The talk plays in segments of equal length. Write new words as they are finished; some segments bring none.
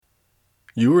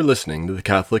You are listening to the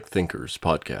Catholic Thinkers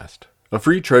Podcast, a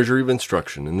free treasury of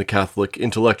instruction in the Catholic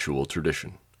intellectual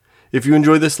tradition. If you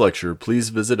enjoy this lecture, please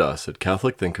visit us at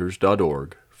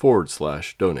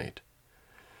catholicthinkers.org/donate.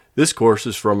 This course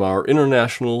is from our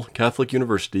International Catholic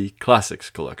University Classics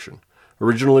Collection,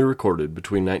 originally recorded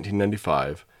between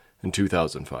 1995 and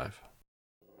 2005.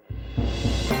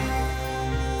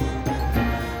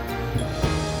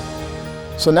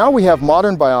 So now we have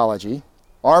modern biology,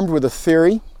 armed with a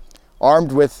theory,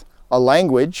 armed with a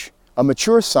language, a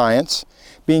mature science,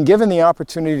 being given the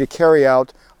opportunity to carry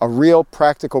out a real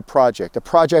practical project, a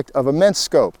project of immense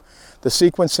scope, the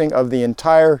sequencing of the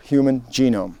entire human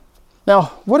genome.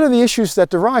 Now, what are the issues that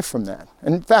derive from that?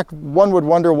 In fact, one would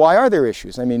wonder, why are there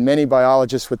issues? I mean, many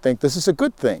biologists would think this is a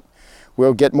good thing.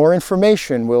 We'll get more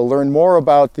information, we'll learn more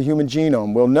about the human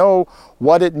genome, we'll know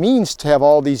what it means to have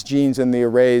all these genes in the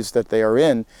arrays that they are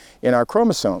in our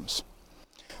chromosomes.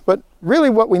 But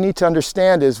really what we need to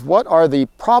understand is what are the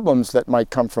problems that might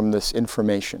come from this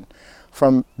information,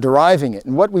 from deriving it,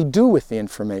 and what we do with the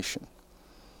information.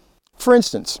 For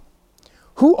instance,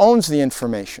 who owns the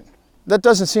information? That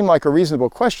doesn't seem like a reasonable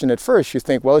question at first. You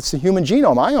think, well, it's the human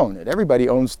genome, I own it. Everybody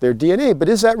owns their DNA, but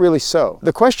is that really so?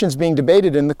 The question's being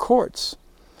debated in the courts.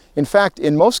 In fact,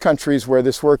 in most countries where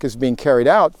this work is being carried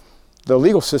out, the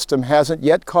legal system hasn't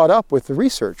yet caught up with the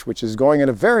research, which is going at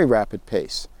a very rapid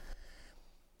pace.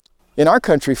 In our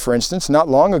country, for instance, not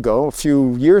long ago, a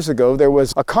few years ago, there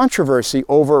was a controversy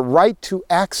over right to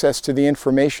access to the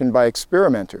information by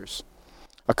experimenters.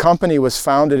 A company was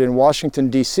founded in Washington,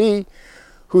 D.C.,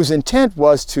 whose intent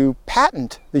was to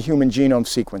patent the human genome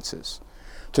sequences,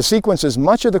 to sequence as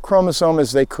much of the chromosome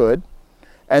as they could,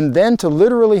 and then to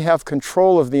literally have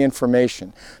control of the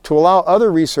information, to allow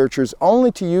other researchers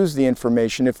only to use the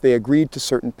information if they agreed to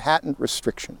certain patent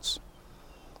restrictions.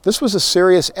 This was a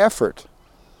serious effort,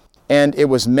 and it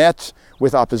was met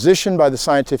with opposition by the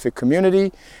scientific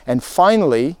community, and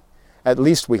finally, at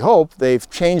least we hope, they've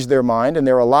changed their mind and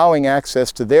they're allowing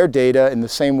access to their data in the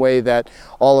same way that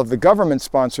all of the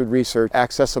government-sponsored research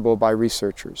accessible by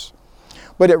researchers.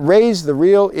 But it raised the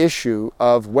real issue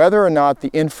of whether or not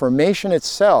the information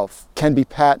itself can be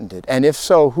patented, and if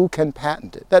so, who can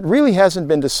patent it. That really hasn't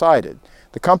been decided.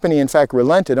 The company, in fact,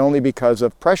 relented only because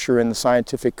of pressure in the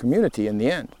scientific community in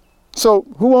the end. So,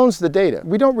 who owns the data?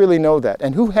 We don't really know that.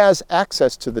 And who has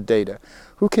access to the data?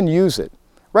 Who can use it?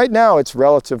 Right now, it's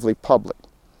relatively public.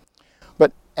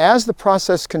 But as the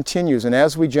process continues and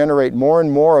as we generate more and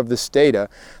more of this data,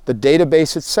 the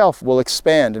database itself will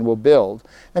expand and will build.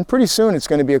 And pretty soon it's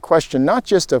going to be a question not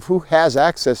just of who has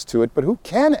access to it, but who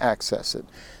can access it.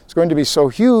 It's going to be so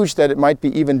huge that it might be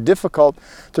even difficult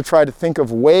to try to think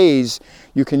of ways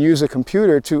you can use a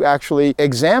computer to actually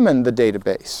examine the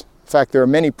database. In fact, there are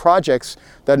many projects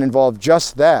that involve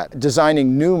just that,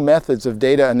 designing new methods of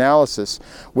data analysis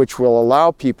which will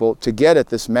allow people to get at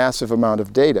this massive amount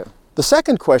of data. The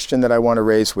second question that I want to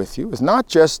raise with you is not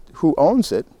just who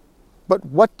owns it, but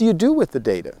what do you do with the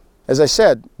data? As I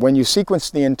said, when you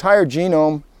sequence the entire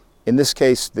genome, in this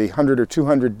case the 100 or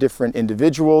 200 different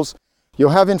individuals,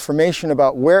 you'll have information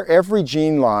about where every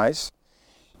gene lies,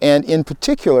 and in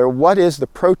particular, what is the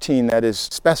protein that is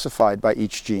specified by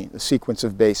each gene, the sequence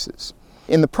of bases.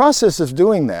 In the process of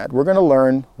doing that, we're going to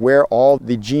learn where all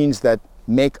the genes that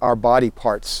make our body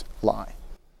parts lie.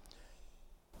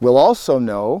 We'll also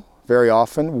know, very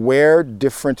often, where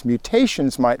different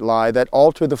mutations might lie that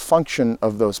alter the function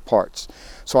of those parts.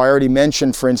 So I already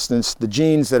mentioned, for instance, the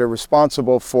genes that are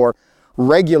responsible for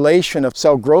regulation of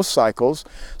cell growth cycles,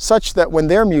 such that when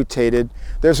they're mutated,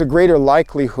 there's a greater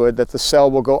likelihood that the cell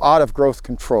will go out of growth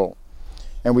control.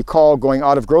 And we call going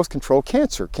out of growth control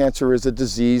cancer. Cancer is a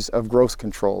disease of growth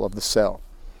control of the cell.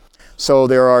 So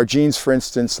there are genes, for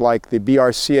instance, like the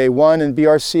BRCA1 and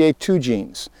BRCA2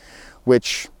 genes,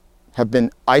 which have been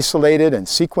isolated and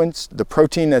sequenced. The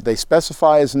protein that they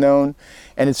specify is known,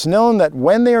 and it's known that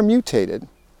when they are mutated,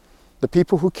 the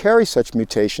people who carry such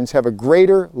mutations have a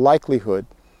greater likelihood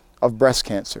of breast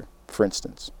cancer, for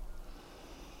instance.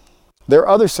 There are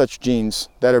other such genes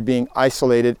that are being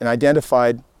isolated and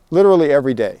identified literally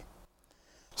every day.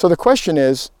 So the question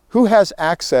is, who has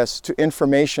access to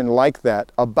information like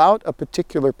that about a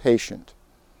particular patient?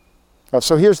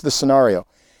 So here's the scenario.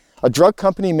 A drug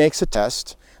company makes a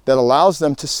test that allows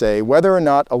them to say whether or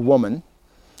not a woman,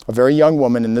 a very young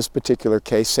woman in this particular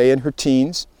case, say in her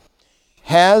teens,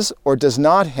 has or does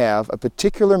not have a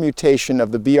particular mutation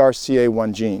of the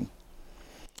BRCA1 gene.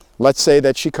 Let's say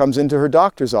that she comes into her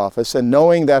doctor's office and,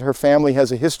 knowing that her family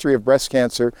has a history of breast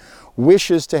cancer,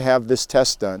 wishes to have this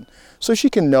test done so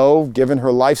she can know, given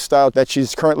her lifestyle that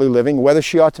she's currently living, whether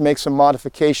she ought to make some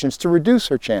modifications to reduce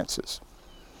her chances.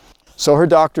 So her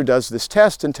doctor does this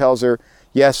test and tells her,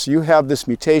 yes, you have this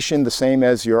mutation the same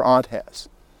as your aunt has.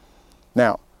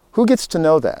 Now, who gets to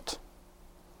know that?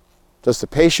 Does the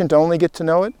patient only get to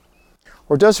know it?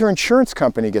 Or does her insurance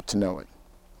company get to know it?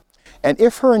 And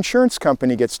if her insurance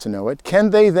company gets to know it,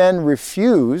 can they then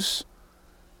refuse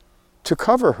to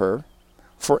cover her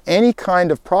for any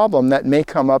kind of problem that may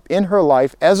come up in her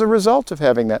life as a result of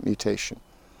having that mutation?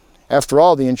 After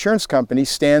all, the insurance company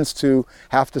stands to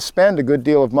have to spend a good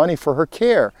deal of money for her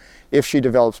care if she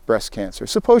develops breast cancer.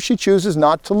 Suppose she chooses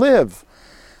not to live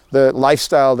the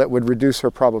lifestyle that would reduce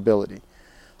her probability.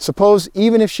 Suppose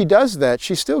even if she does that,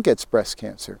 she still gets breast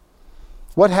cancer.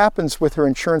 What happens with her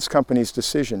insurance company's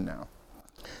decision now?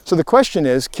 So the question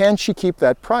is, can she keep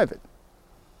that private?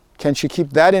 Can she keep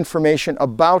that information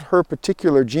about her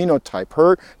particular genotype,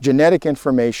 her genetic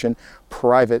information,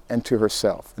 private and to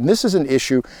herself? And this is an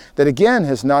issue that again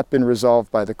has not been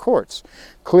resolved by the courts.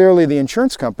 Clearly the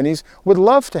insurance companies would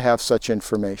love to have such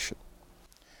information.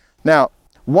 Now,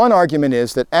 one argument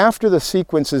is that after the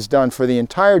sequence is done for the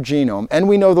entire genome and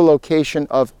we know the location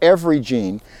of every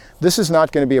gene, this is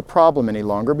not going to be a problem any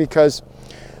longer because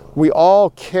we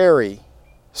all carry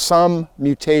some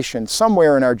mutation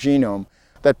somewhere in our genome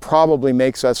that probably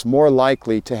makes us more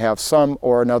likely to have some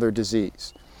or another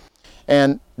disease.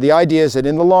 And the idea is that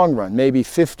in the long run, maybe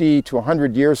 50 to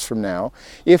 100 years from now,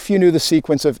 if you knew the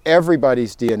sequence of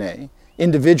everybody's DNA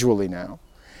individually now,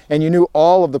 and you knew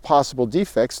all of the possible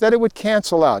defects, that it would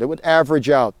cancel out, it would average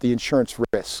out the insurance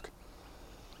risk.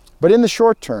 But in the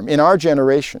short term, in our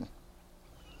generation,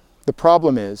 the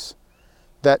problem is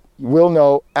that we'll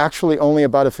know actually only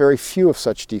about a very few of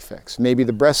such defects. Maybe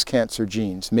the breast cancer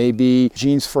genes, maybe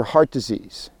genes for heart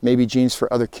disease, maybe genes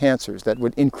for other cancers that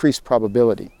would increase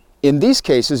probability. In these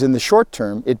cases, in the short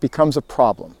term, it becomes a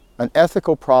problem, an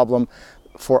ethical problem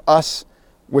for us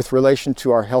with relation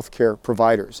to our healthcare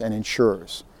providers and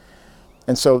insurers.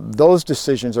 And so those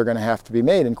decisions are going to have to be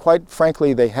made, and quite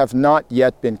frankly, they have not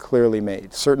yet been clearly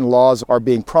made. Certain laws are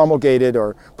being promulgated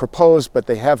or proposed, but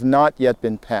they have not yet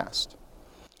been passed.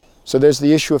 So there's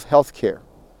the issue of healthcare.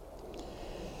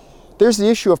 There's the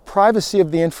issue of privacy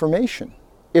of the information.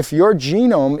 If your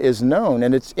genome is known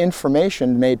and its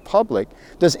information made public,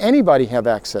 does anybody have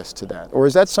access to that? Or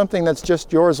is that something that's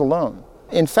just yours alone?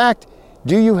 In fact,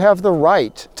 do you have the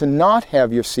right to not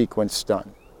have your sequence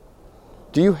done?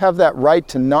 Do you have that right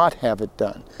to not have it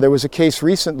done? There was a case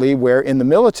recently where in the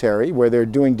military, where they're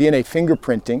doing DNA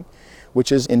fingerprinting,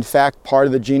 which is in fact part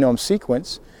of the genome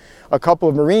sequence, a couple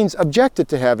of Marines objected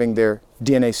to having their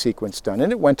DNA sequence done,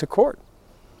 and it went to court.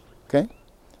 Okay?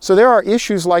 So there are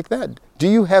issues like that. Do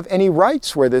you have any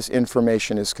rights where this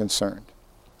information is concerned?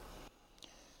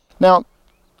 Now,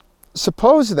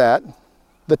 suppose that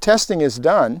the testing is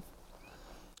done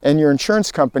and your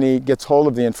insurance company gets hold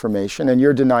of the information and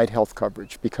you're denied health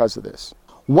coverage because of this.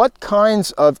 What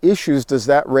kinds of issues does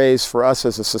that raise for us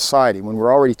as a society when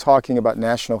we're already talking about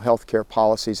national health care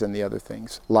policies and the other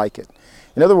things like it?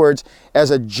 In other words, as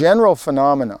a general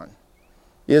phenomenon,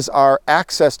 is our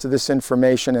access to this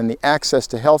information and the access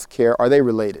to health care, are they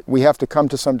related? We have to come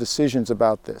to some decisions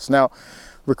about this. Now,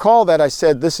 recall that I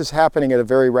said this is happening at a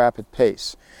very rapid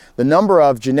pace. The number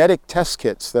of genetic test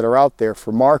kits that are out there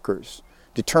for markers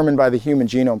determined by the Human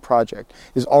Genome Project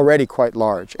is already quite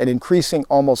large and increasing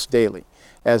almost daily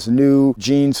as new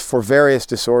genes for various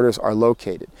disorders are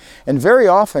located. And very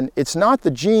often, it's not the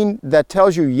gene that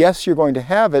tells you, yes, you're going to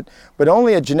have it, but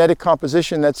only a genetic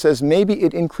composition that says maybe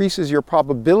it increases your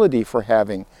probability for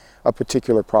having a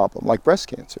particular problem, like breast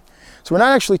cancer. So we're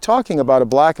not actually talking about a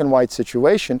black and white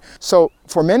situation. So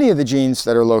for many of the genes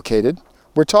that are located,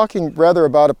 we're talking rather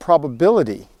about a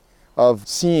probability of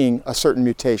seeing a certain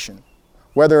mutation.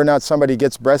 Whether or not somebody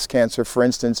gets breast cancer, for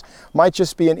instance, might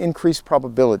just be an increased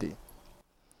probability.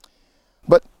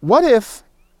 But what if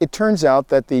it turns out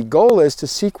that the goal is to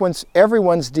sequence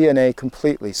everyone's DNA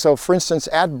completely? So for instance,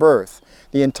 at birth,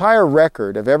 the entire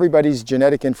record of everybody's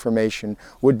genetic information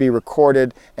would be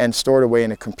recorded and stored away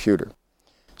in a computer,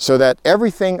 so that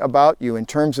everything about you in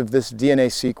terms of this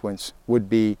DNA sequence would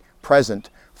be present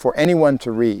for anyone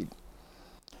to read.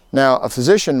 Now, a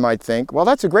physician might think, well,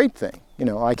 that's a great thing. You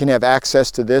know, I can have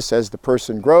access to this as the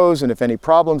person grows, and if any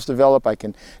problems develop, I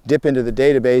can dip into the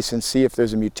database and see if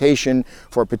there's a mutation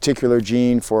for a particular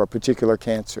gene for a particular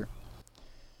cancer.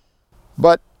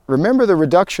 But remember the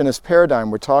reductionist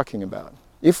paradigm we're talking about.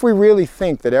 If we really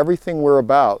think that everything we're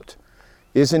about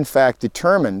is in fact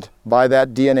determined by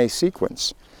that DNA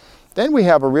sequence, then we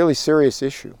have a really serious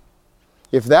issue.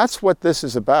 If that's what this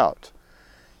is about,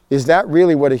 is that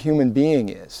really what a human being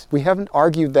is? We haven't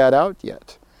argued that out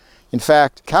yet. In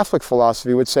fact, Catholic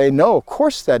philosophy would say, no, of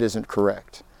course that isn't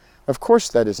correct. Of course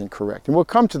that isn't correct. And we'll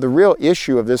come to the real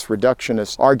issue of this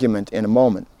reductionist argument in a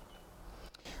moment.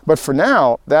 But for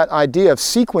now, that idea of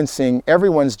sequencing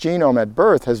everyone's genome at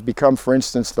birth has become, for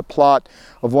instance, the plot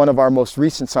of one of our most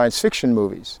recent science fiction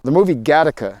movies. The movie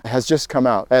Gattaca has just come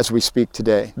out as we speak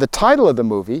today. The title of the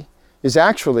movie is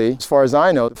actually, as far as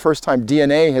I know, the first time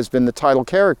DNA has been the title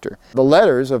character. The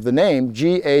letters of the name,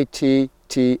 Gattaca,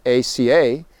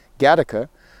 Gattaca,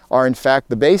 are in fact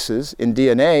the bases in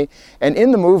DNA, and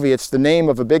in the movie it's the name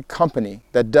of a big company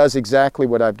that does exactly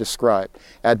what I've described.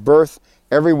 At birth,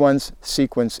 everyone's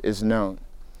sequence is known.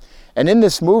 And in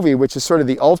this movie, which is sort of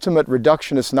the ultimate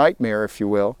reductionist nightmare, if you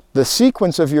will, the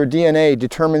sequence of your DNA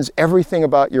determines everything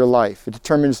about your life. It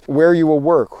determines where you will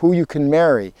work, who you can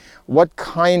marry, what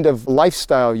kind of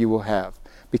lifestyle you will have.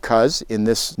 Because in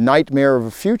this nightmare of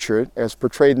a future, as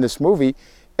portrayed in this movie,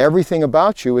 everything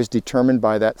about you is determined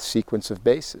by that sequence of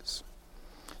bases.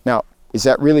 Now, is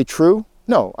that really true?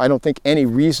 No, I don't think any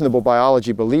reasonable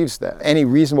biology believes that. Any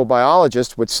reasonable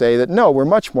biologist would say that no, we're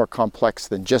much more complex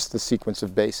than just the sequence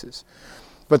of bases.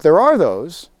 But there are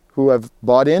those who have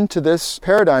bought into this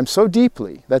paradigm so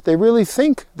deeply that they really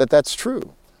think that that's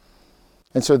true.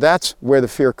 And so that's where the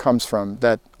fear comes from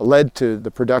that led to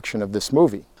the production of this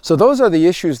movie. So those are the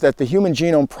issues that the Human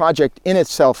Genome Project in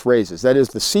itself raises. That is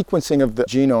the sequencing of the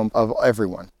genome of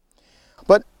everyone.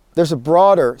 But there's a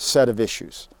broader set of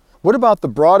issues. What about the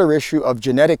broader issue of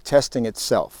genetic testing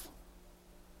itself?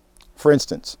 For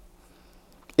instance,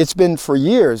 it's been for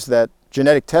years that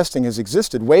genetic testing has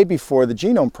existed way before the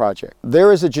Genome Project.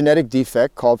 There is a genetic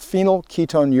defect called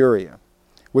phenylketonuria,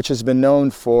 which has been known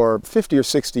for 50 or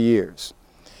 60 years.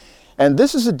 And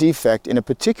this is a defect in a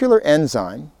particular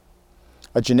enzyme,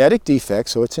 a genetic defect,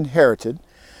 so it's inherited,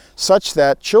 such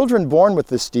that children born with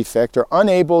this defect are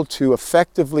unable to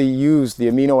effectively use the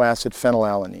amino acid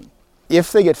phenylalanine.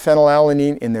 If they get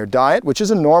phenylalanine in their diet, which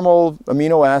is a normal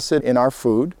amino acid in our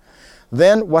food,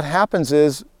 then what happens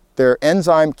is their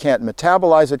enzyme can't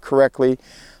metabolize it correctly,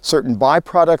 certain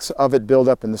byproducts of it build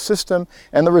up in the system,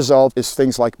 and the result is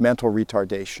things like mental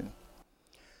retardation.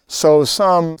 So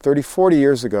some 30, 40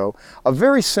 years ago, a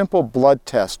very simple blood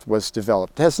test was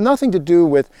developed. It has nothing to do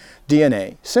with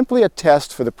DNA, simply a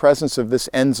test for the presence of this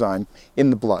enzyme in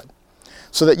the blood,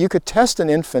 so that you could test an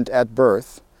infant at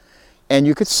birth and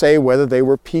you could say whether they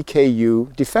were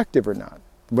PKU defective or not,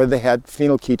 whether they had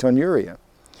phenylketonuria.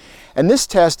 And this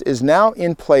test is now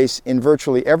in place in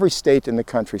virtually every state in the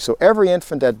country, so every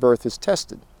infant at birth is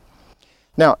tested.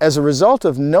 Now, as a result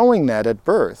of knowing that at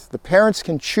birth, the parents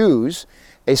can choose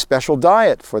a special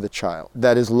diet for the child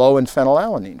that is low in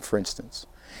phenylalanine, for instance.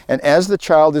 And as the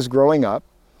child is growing up,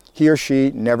 he or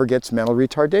she never gets mental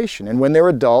retardation. And when they're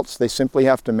adults, they simply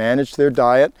have to manage their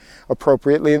diet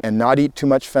appropriately and not eat too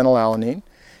much phenylalanine,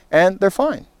 and they're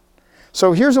fine.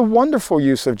 So here's a wonderful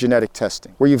use of genetic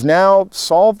testing, where you've now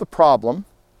solved the problem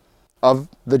of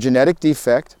the genetic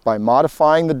defect by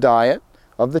modifying the diet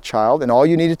of the child, and all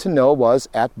you needed to know was,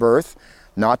 at birth,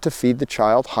 not to feed the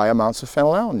child high amounts of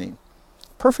phenylalanine.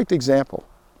 Perfect example.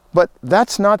 But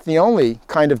that's not the only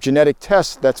kind of genetic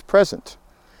test that's present.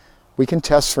 We can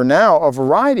test for now a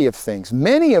variety of things,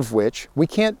 many of which we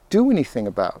can't do anything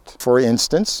about. For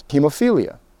instance,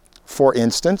 hemophilia. For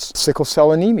instance, sickle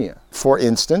cell anemia. For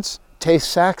instance,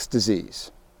 Tay-Sachs disease.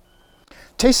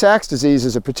 Tay-Sachs disease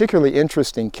is a particularly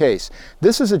interesting case.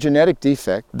 This is a genetic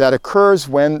defect that occurs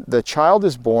when the child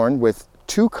is born with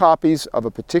 2 copies of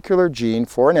a particular gene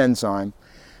for an enzyme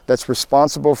that's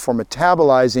responsible for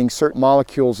metabolizing certain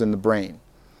molecules in the brain.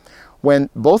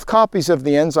 When both copies of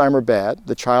the enzyme are bad,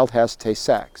 the child has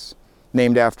Tay-Sachs,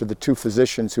 named after the 2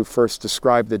 physicians who first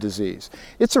described the disease.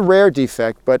 It's a rare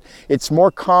defect, but it's more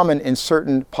common in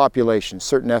certain populations,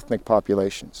 certain ethnic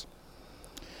populations.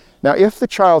 Now, if the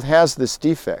child has this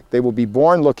defect, they will be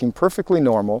born looking perfectly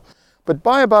normal, but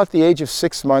by about the age of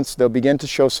 6 months, they'll begin to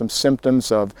show some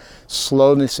symptoms of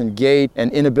slowness in gait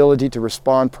and inability to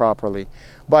respond properly.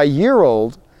 By a year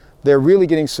old, they're really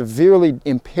getting severely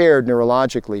impaired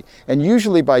neurologically, and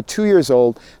usually by 2 years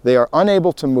old, they are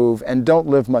unable to move and don't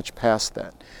live much past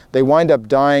that. They wind up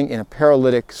dying in a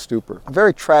paralytic stupor, a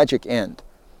very tragic end.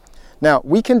 Now,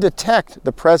 we can detect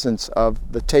the presence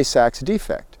of the Tay-Sachs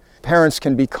defect. Parents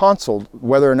can be counseled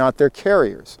whether or not they're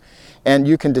carriers, and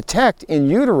you can detect in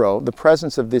utero the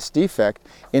presence of this defect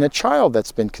in a child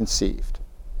that's been conceived.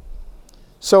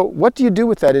 So what do you do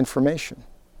with that information?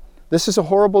 This is a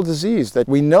horrible disease that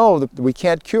we know that we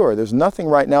can't cure. There's nothing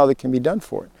right now that can be done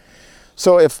for it.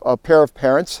 So if a pair of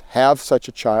parents have such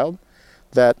a child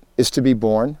that is to be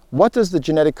born, what does the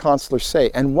genetic counselor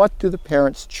say, and what do the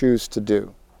parents choose to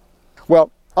do?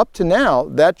 Well, up to now,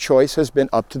 that choice has been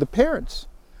up to the parents.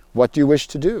 What do you wish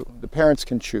to do? The parents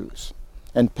can choose.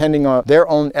 And depending on their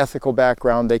own ethical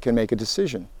background, they can make a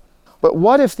decision. But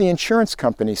what if the insurance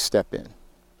companies step in?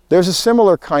 There's a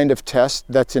similar kind of test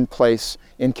that's in place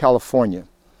in California.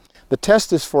 The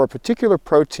test is for a particular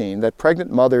protein that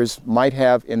pregnant mothers might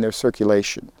have in their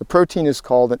circulation. The protein is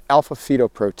called an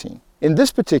alpha-fetoprotein. In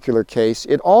this particular case,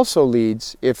 it also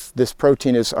leads, if this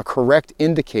protein is a correct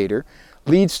indicator,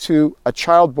 leads to a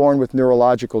child born with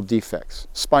neurological defects,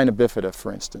 spina bifida,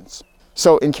 for instance.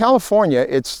 So in California,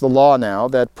 it's the law now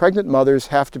that pregnant mothers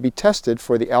have to be tested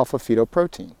for the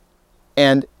alpha-fetoprotein.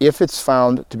 And if it's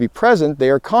found to be present, they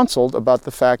are counseled about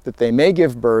the fact that they may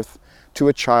give birth to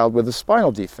a child with a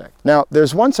spinal defect. Now,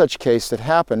 there's one such case that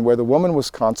happened where the woman was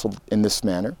counseled in this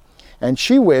manner, and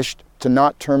she wished to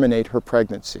not terminate her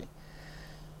pregnancy.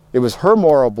 It was her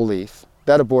moral belief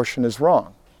that abortion is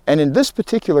wrong. And in this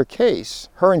particular case,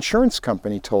 her insurance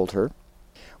company told her,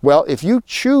 well, if you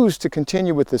choose to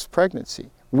continue with this pregnancy,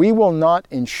 we will not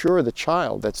insure the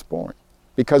child that's born,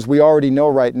 because we already know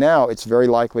right now it's very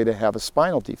likely to have a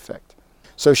spinal defect.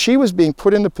 So she was being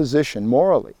put in the position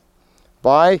morally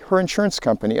by her insurance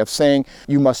company of saying,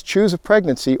 you must choose a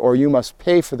pregnancy or you must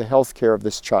pay for the health care of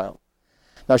this child.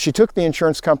 Now, she took the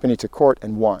insurance company to court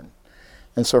and won.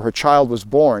 And so her child was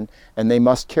born and they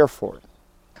must care for it.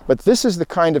 But this is the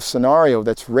kind of scenario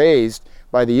that's raised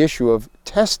by the issue of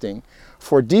testing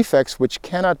for defects which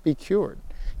cannot be cured.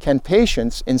 Can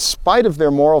patients, in spite of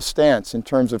their moral stance in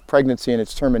terms of pregnancy and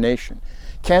its termination,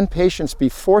 can patients be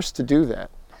forced to do that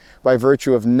by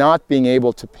virtue of not being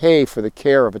able to pay for the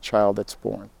care of a child that's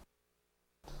born?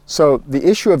 So the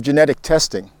issue of genetic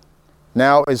testing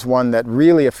now is one that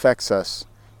really affects us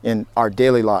in our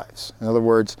daily lives. In other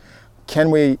words, can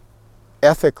we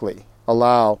ethically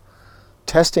allow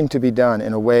testing to be done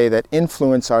in a way that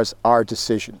influences our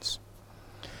decisions?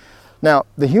 Now,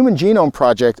 the Human Genome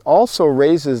Project also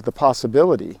raises the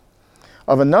possibility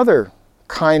of another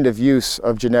kind of use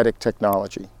of genetic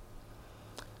technology.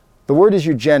 The word is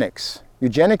eugenics.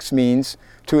 Eugenics means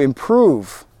to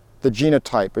improve the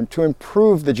genotype and to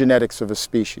improve the genetics of a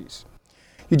species.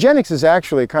 Eugenics is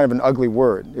actually kind of an ugly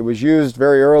word. It was used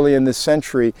very early in this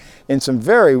century in some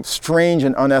very strange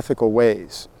and unethical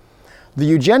ways. The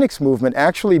eugenics movement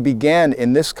actually began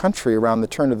in this country around the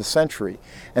turn of the century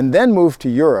and then moved to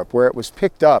Europe, where it was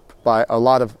picked up by a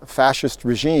lot of fascist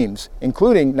regimes,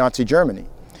 including Nazi Germany.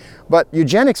 But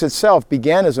eugenics itself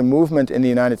began as a movement in the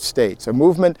United States, a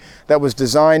movement that was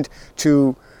designed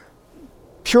to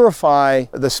purify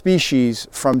the species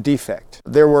from defect.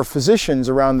 There were physicians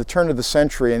around the turn of the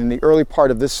century and in the early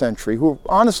part of this century who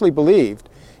honestly believed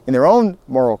in their own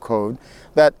moral code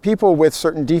that people with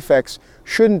certain defects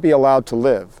shouldn't be allowed to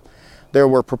live. There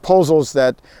were proposals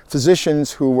that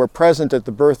physicians who were present at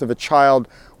the birth of a child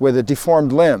with a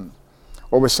deformed limb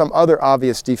or with some other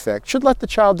obvious defect should let the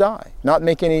child die, not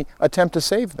make any attempt to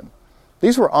save them.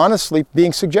 These were honestly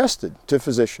being suggested to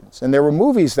physicians, and there were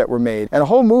movies that were made, and a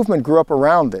whole movement grew up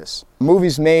around this.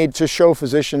 Movies made to show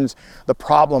physicians the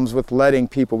problems with letting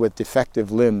people with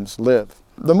defective limbs live.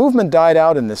 The movement died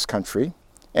out in this country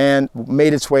and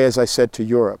made its way, as I said, to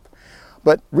Europe.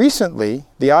 But recently,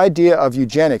 the idea of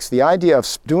eugenics, the idea of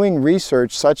doing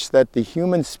research such that the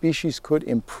human species could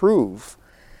improve,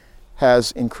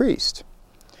 has increased.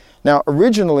 Now,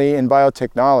 originally in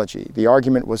biotechnology, the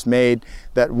argument was made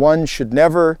that one should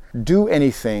never do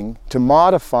anything to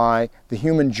modify the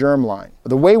human germline.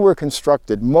 The way we're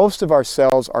constructed, most of our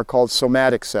cells are called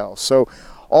somatic cells. So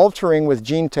altering with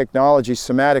gene technology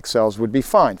somatic cells would be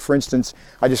fine. For instance,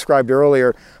 I described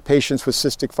earlier patients with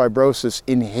cystic fibrosis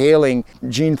inhaling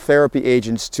gene therapy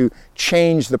agents to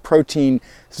change the proteins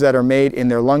that are made in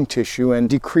their lung tissue and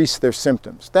decrease their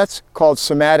symptoms. That's called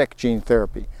somatic gene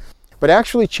therapy. But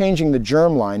actually changing the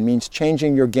germline means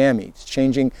changing your gametes,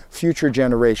 changing future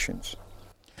generations.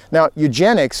 Now,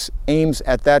 eugenics aims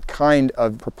at that kind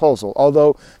of proposal,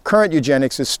 although current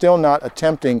eugenics is still not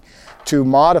attempting to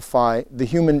modify the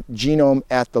human genome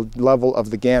at the level of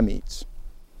the gametes.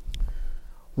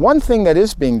 One thing that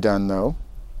is being done, though,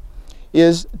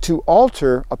 is to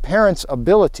alter a parent's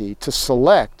ability to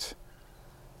select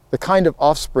the kind of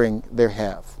offspring they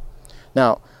have.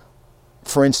 Now,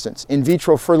 for instance, in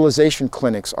vitro fertilization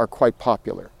clinics are quite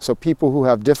popular. So people who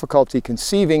have difficulty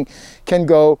conceiving can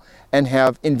go and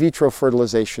have in vitro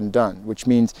fertilization done, which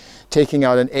means taking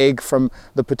out an egg from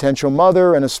the potential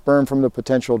mother and a sperm from the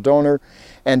potential donor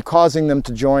and causing them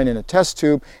to join in a test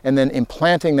tube and then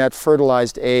implanting that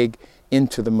fertilized egg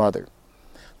into the mother.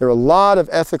 There are a lot of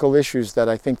ethical issues that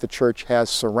I think the church has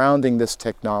surrounding this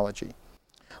technology.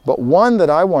 But one that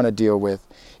I want to deal with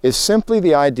is simply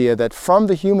the idea that from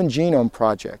the Human Genome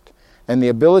Project and the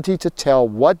ability to tell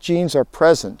what genes are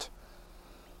present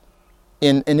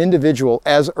in an individual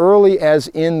as early as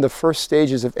in the first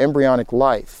stages of embryonic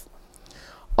life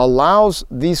allows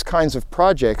these kinds of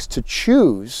projects to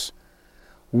choose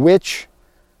which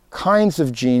kinds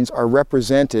of genes are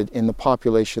represented in the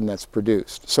population that's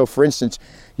produced. So for instance,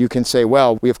 you can say,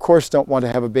 well, we of course don't want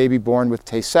to have a baby born with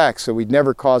Tay-Sachs, so we'd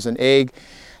never cause an egg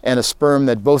and a sperm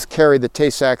that both carry the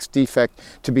Tay-Sachs defect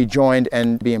to be joined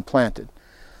and be implanted.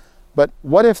 But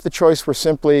what if the choice were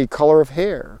simply color of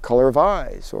hair, color of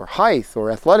eyes, or height,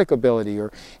 or athletic ability,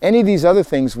 or any of these other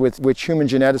things with which human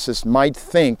geneticists might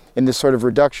think in this sort of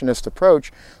reductionist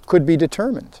approach could be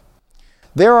determined?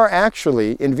 There are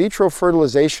actually in vitro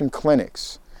fertilization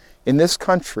clinics in this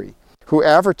country who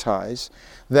advertise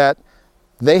that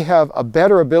they have a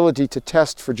better ability to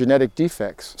test for genetic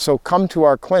defects. So come to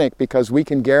our clinic because we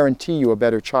can guarantee you a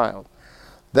better child.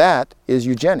 That is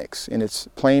eugenics in its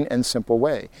plain and simple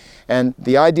way. And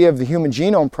the idea of the Human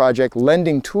Genome Project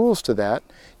lending tools to that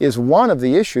is one of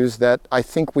the issues that I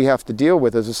think we have to deal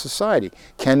with as a society.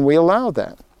 Can we allow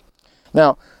that?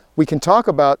 Now, we can talk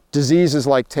about diseases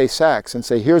like Tay-Sachs and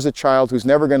say, here's a child who's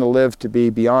never going to live to be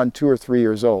beyond 2 or 3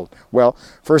 years old. Well,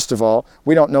 first of all,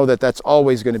 we don't know that that's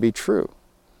always going to be true.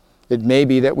 It may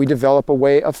be that we develop a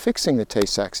way of fixing the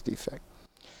Tay-Sachs defect.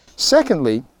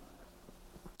 Secondly,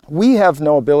 we have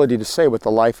no ability to say what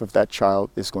the life of that child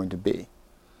is going to be.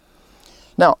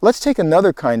 Now, let's take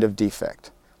another kind of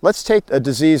defect. Let's take a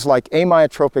disease like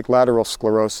amyotrophic lateral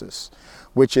sclerosis,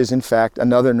 which is in fact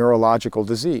another neurological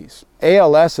disease.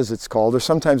 ALS, as it's called, or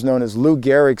sometimes known as Lou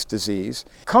Gehrig's disease,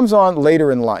 comes on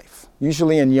later in life,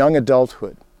 usually in young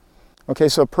adulthood. Okay,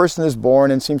 so a person is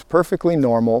born and seems perfectly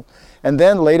normal, and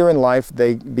then later in life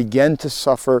they begin to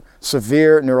suffer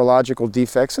severe neurological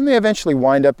defects, and they eventually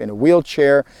wind up in a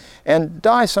wheelchair and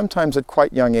die sometimes at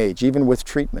quite young age, even with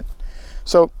treatment.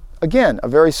 So again, a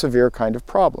very severe kind of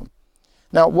problem.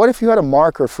 Now, what if you had a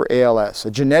marker for ALS,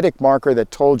 a genetic marker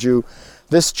that told you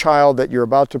this child that you're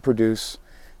about to produce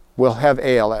will have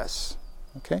ALS?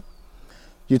 Okay?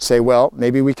 You'd say, well,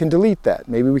 maybe we can delete that.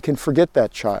 Maybe we can forget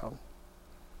that child.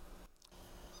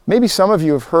 Maybe some of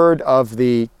you have heard of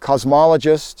the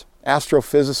cosmologist,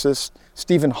 astrophysicist,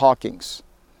 Stephen Hawking.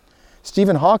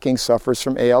 Stephen Hawking suffers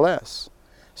from ALS.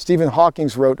 Stephen Hawking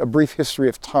wrote A Brief History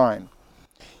of Time.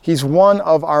 He's one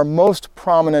of our most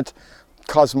prominent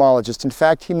cosmologists. In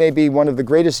fact, he may be one of the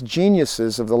greatest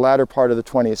geniuses of the latter part of the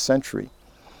 20th century.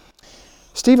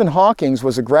 Stephen Hawking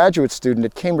was a graduate student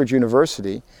at Cambridge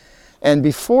University, and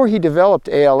before he developed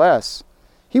ALS,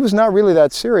 he was not really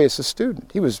that serious a student.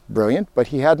 He was brilliant, but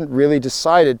he hadn't really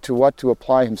decided to what to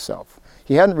apply himself.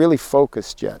 He hadn't really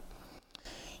focused yet.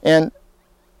 And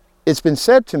it's been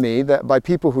said to me that by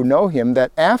people who know him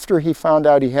that after he found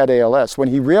out he had ALS, when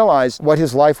he realized what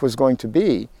his life was going to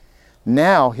be,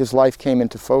 now his life came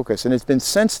into focus. And it's been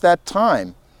since that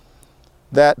time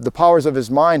that the powers of his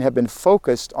mind have been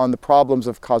focused on the problems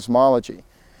of cosmology.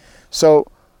 So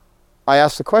I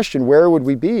asked the question, where would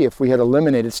we be if we had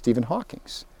eliminated Stephen Hawking?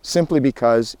 Simply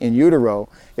because in utero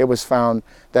it was found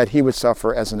that he would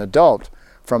suffer as an adult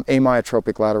from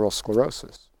amyotrophic lateral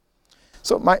sclerosis.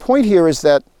 So my point here is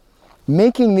that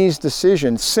making these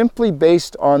decisions simply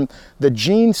based on the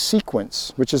gene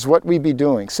sequence, which is what we'd be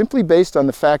doing, simply based on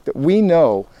the fact that we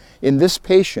know in this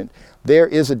patient there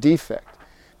is a defect,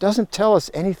 doesn't tell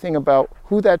us anything about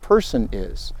who that person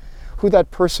is, who that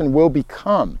person will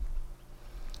become.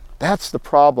 That's the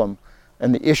problem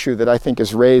and the issue that I think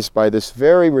is raised by this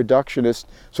very reductionist,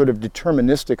 sort of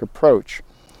deterministic approach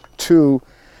to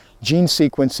gene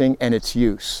sequencing and its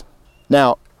use.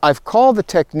 Now, I've called the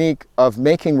technique of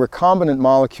making recombinant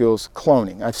molecules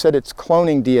cloning. I've said it's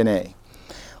cloning DNA.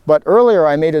 But earlier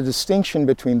I made a distinction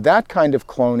between that kind of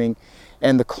cloning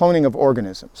and the cloning of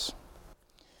organisms.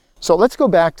 So let's go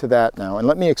back to that now and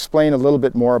let me explain a little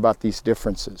bit more about these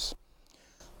differences.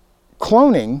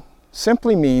 Cloning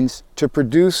simply means to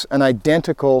produce an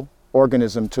identical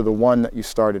organism to the one that you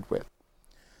started with.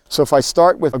 So if I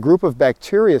start with a group of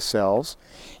bacteria cells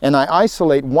and I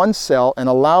isolate one cell and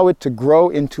allow it to grow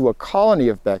into a colony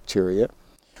of bacteria,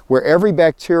 where every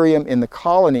bacterium in the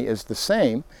colony is the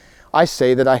same, I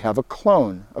say that I have a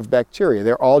clone of bacteria.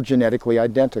 They're all genetically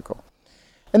identical.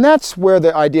 And that's where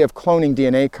the idea of cloning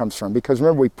DNA comes from, because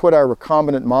remember, we put our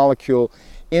recombinant molecule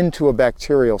into a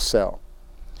bacterial cell.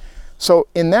 So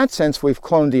in that sense, we've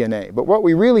cloned DNA, but what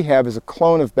we really have is a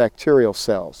clone of bacterial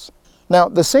cells. Now,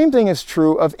 the same thing is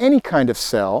true of any kind of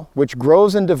cell which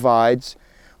grows and divides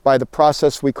by the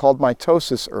process we called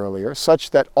mitosis earlier,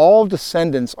 such that all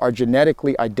descendants are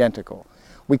genetically identical.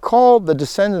 We call the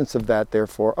descendants of that,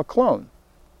 therefore, a clone.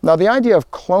 Now, the idea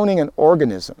of cloning an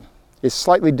organism is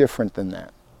slightly different than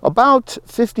that. About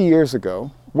 50 years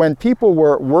ago, when people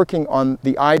were working on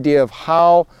the idea of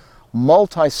how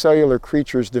multicellular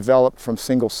creatures develop from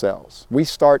single cells. We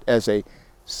start as a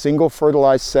single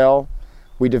fertilized cell,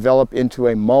 we develop into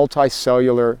a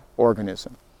multicellular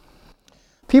organism.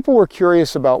 People were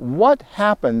curious about what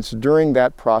happens during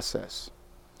that process.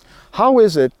 How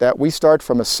is it that we start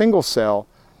from a single cell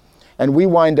and we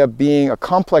wind up being a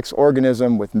complex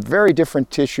organism with very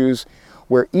different tissues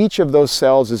where each of those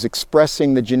cells is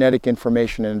expressing the genetic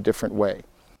information in a different way?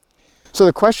 So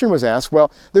the question was asked,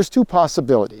 well, there's two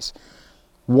possibilities.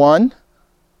 One,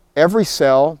 every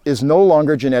cell is no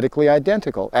longer genetically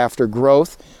identical. After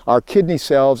growth, our kidney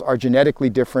cells are genetically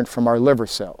different from our liver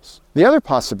cells. The other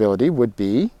possibility would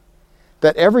be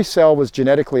that every cell was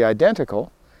genetically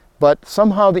identical, but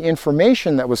somehow the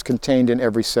information that was contained in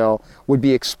every cell would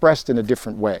be expressed in a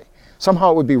different way.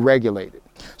 Somehow it would be regulated,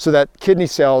 so that kidney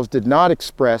cells did not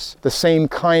express the same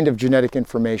kind of genetic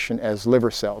information as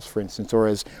liver cells, for instance, or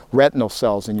as retinal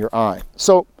cells in your eye.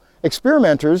 So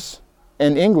experimenters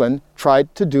in England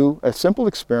tried to do a simple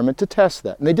experiment to test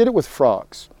that, and they did it with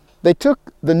frogs. They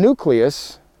took the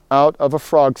nucleus out of a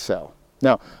frog cell.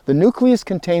 Now, the nucleus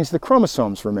contains the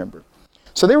chromosomes, remember.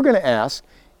 So they were going to ask,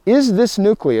 is this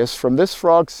nucleus from this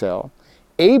frog cell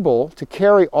able to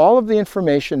carry all of the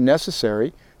information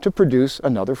necessary to produce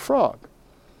another frog?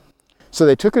 So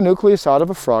they took a nucleus out of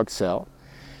a frog cell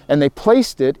and they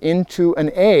placed it into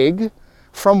an egg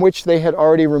from which they had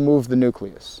already removed the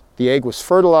nucleus. The egg was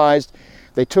fertilized,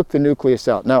 they took the nucleus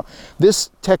out. Now, this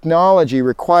technology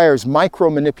requires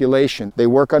micromanipulation. They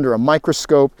work under a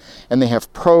microscope and they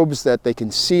have probes that they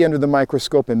can see under the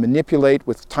microscope and manipulate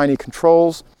with tiny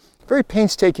controls. Very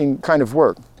painstaking kind of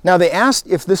work. Now, they asked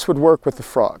if this would work with the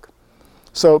frog.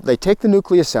 So they take the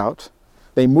nucleus out,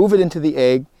 they move it into the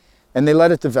egg, and they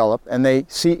let it develop, and they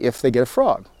see if they get a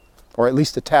frog, or at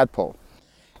least a tadpole.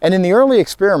 And in the early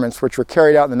experiments, which were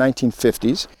carried out in the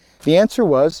 1950s, the answer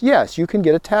was, yes, you can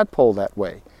get a tadpole that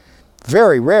way.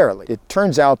 Very rarely. It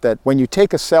turns out that when you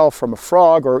take a cell from a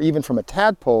frog, or even from a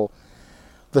tadpole,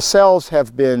 the cells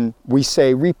have been, we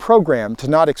say, reprogrammed to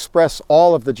not express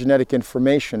all of the genetic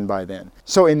information by then.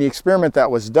 So in the experiment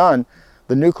that was done,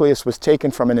 the nucleus was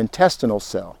taken from an intestinal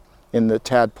cell in the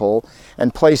tadpole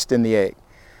and placed in the egg.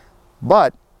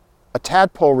 But a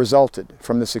tadpole resulted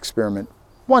from this experiment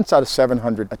once out of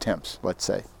 700 attempts, let's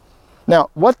say. Now,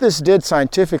 what this did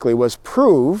scientifically was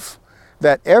prove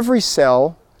that every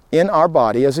cell in our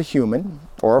body as a human,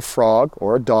 or a frog,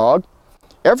 or a dog,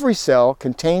 every cell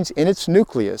contains in its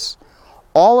nucleus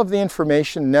all of the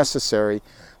information necessary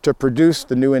to produce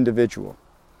the new individual.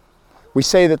 We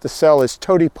say that the cell is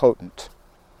totipotent.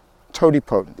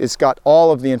 Totipotent. It's got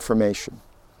all of the information.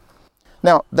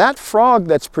 Now, that frog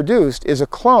that's produced is a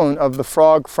clone of the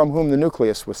frog from whom the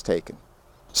nucleus was taken.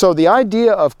 So the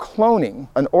idea of cloning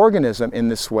an organism in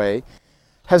this way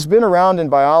has been around in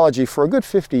biology for a good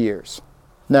 50 years.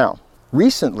 Now,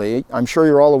 recently, I'm sure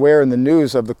you're all aware in the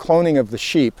news of the cloning of the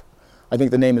sheep, I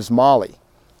think the name is Molly,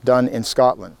 done in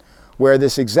Scotland, where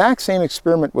this exact same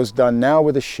experiment was done now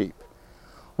with a sheep,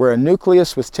 where a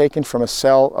nucleus was taken from a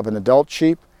cell of an adult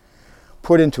sheep,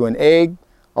 put into an egg,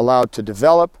 allowed to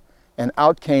develop, and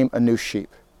out came a new sheep.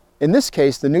 In this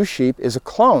case, the new sheep is a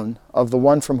clone of the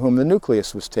one from whom the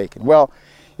nucleus was taken. Well,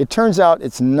 it turns out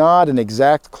it's not an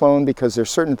exact clone because there's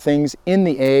certain things in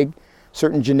the egg,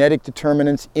 certain genetic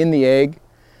determinants in the egg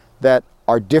that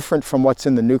are different from what's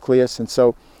in the nucleus. And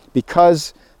so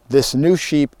because this new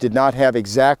sheep did not have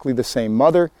exactly the same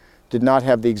mother, did not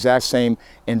have the exact same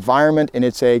environment in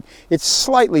its egg, it's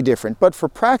slightly different. But for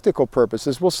practical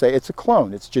purposes, we'll say it's a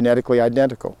clone. It's genetically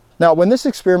identical. Now, when this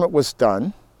experiment was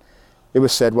done, it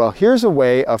was said, well, here's a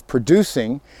way of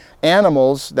producing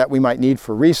animals that we might need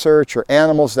for research or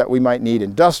animals that we might need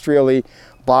industrially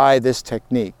by this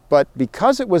technique. But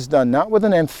because it was done not with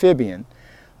an amphibian,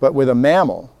 but with a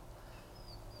mammal,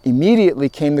 immediately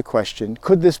came the question,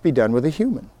 could this be done with a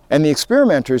human? And the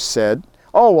experimenters said,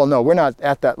 oh, well, no, we're not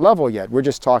at that level yet. We're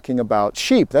just talking about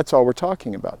sheep. That's all we're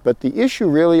talking about. But the issue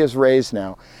really is raised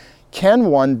now. Can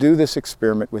one do this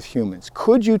experiment with humans?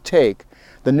 Could you take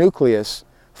the nucleus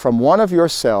from one of your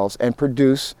cells and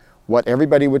produce what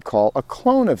everybody would call a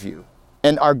clone of you?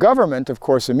 And our government, of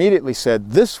course, immediately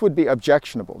said this would be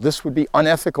objectionable. This would be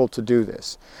unethical to do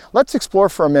this. Let's explore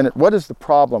for a minute what is the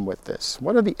problem with this?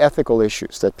 What are the ethical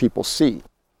issues that people see?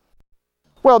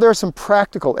 Well, there are some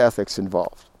practical ethics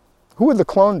involved. Who would the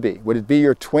clone be? Would it be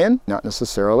your twin? Not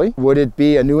necessarily. Would it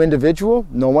be a new individual?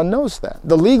 No one knows that.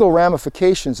 The legal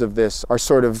ramifications of this are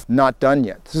sort of not done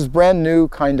yet. This is brand new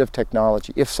kind of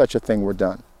technology, if such a thing were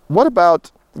done. What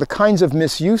about the kinds of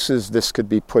misuses this could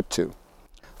be put to?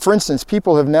 For instance,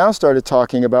 people have now started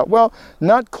talking about, well,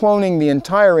 not cloning the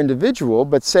entire individual,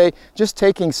 but say just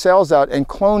taking cells out and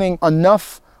cloning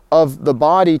enough of the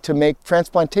body to make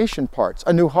transplantation parts,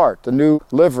 a new heart, a new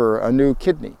liver, a new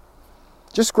kidney.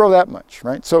 Just grow that much,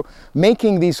 right? So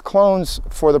making these clones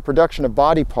for the production of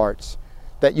body parts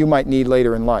that you might need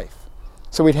later in life.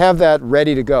 So we'd have that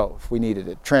ready to go if we needed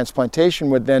it. Transplantation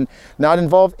would then not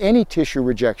involve any tissue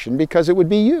rejection because it would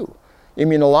be you.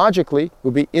 Immunologically, it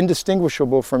would be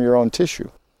indistinguishable from your own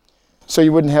tissue. So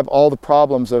you wouldn't have all the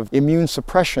problems of immune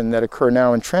suppression that occur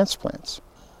now in transplants.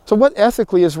 So what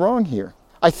ethically is wrong here?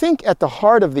 I think at the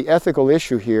heart of the ethical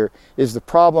issue here is the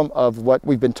problem of what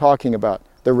we've been talking about,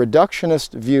 the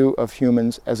reductionist view of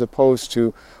humans as opposed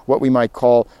to what we might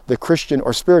call the Christian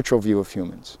or spiritual view of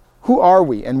humans. Who are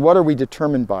we and what are we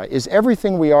determined by? Is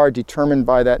everything we are determined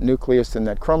by that nucleus and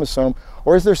that chromosome,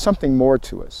 or is there something more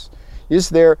to us? Is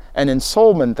there an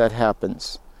ensoulment that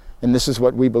happens? And this is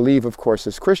what we believe, of course,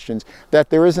 as Christians, that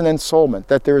there is an ensoulment,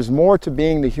 that there is more to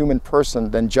being the human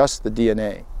person than just the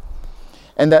DNA.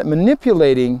 And that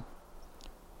manipulating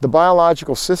the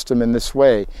biological system in this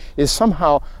way is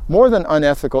somehow more than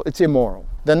unethical, it's immoral.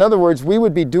 In other words, we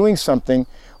would be doing something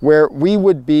where we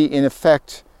would be, in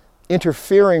effect,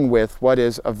 interfering with what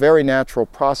is a very natural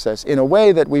process in a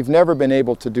way that we've never been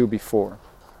able to do before.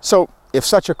 So, if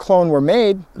such a clone were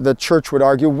made, the church would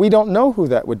argue, we don't know who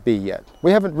that would be yet.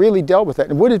 We haven't really dealt with that.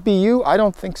 And would it be you? I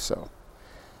don't think so.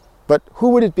 But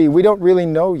who would it be? We don't really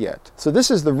know yet. So this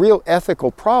is the real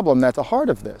ethical problem at the heart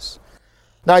of this.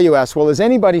 Now you ask, well, is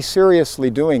anybody seriously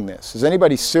doing this? Is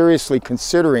anybody seriously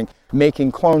considering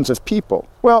making clones of people?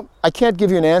 Well, I can't give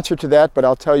you an answer to that, but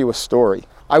I'll tell you a story.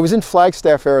 I was in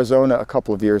Flagstaff, Arizona a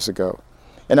couple of years ago,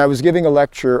 and I was giving a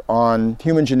lecture on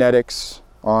human genetics,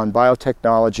 on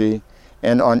biotechnology,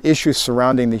 and on issues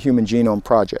surrounding the Human Genome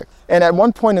Project. And at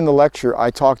one point in the lecture, I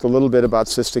talked a little bit about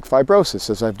cystic fibrosis,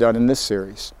 as I've done in this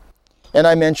series. And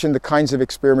I mentioned the kinds of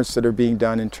experiments that are being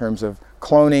done in terms of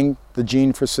cloning the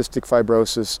gene for cystic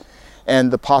fibrosis and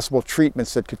the possible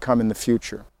treatments that could come in the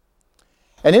future.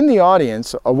 And in the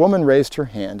audience, a woman raised her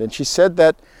hand and she said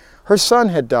that her son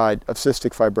had died of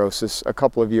cystic fibrosis a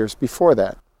couple of years before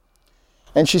that.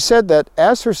 And she said that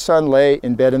as her son lay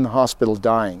in bed in the hospital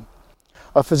dying,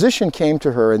 a physician came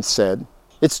to her and said,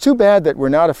 "It's too bad that we're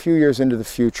not a few years into the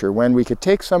future when we could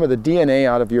take some of the DNA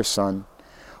out of your son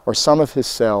or some of his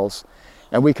cells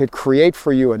and we could create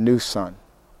for you a new son."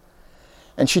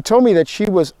 And she told me that she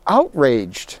was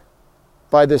outraged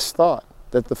by this thought,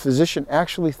 that the physician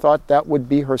actually thought that would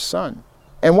be her son.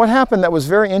 And what happened that was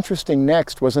very interesting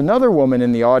next was another woman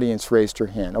in the audience raised her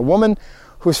hand, a woman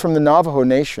who's from the Navajo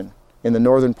Nation in the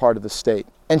northern part of the state.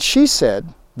 And she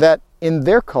said that in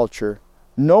their culture,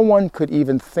 no one could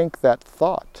even think that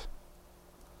thought.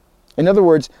 In other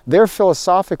words, their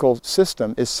philosophical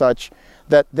system is such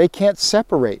that they can't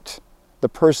separate the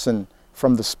person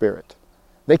from the spirit.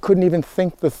 They couldn't even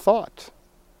think the thought.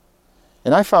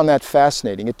 And I found that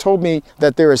fascinating. It told me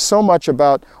that there is so much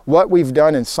about what we've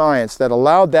done in science that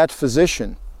allowed that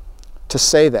physician to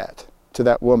say that to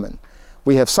that woman.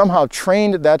 We have somehow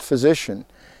trained that physician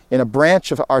in a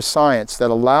branch of our science that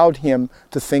allowed him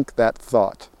to think that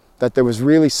thought, that there was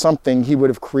really something he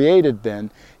would have created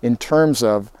then in terms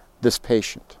of this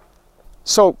patient.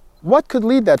 So, what could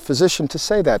lead that physician to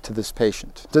say that to this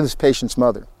patient, to this patient's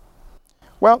mother?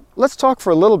 Well, let's talk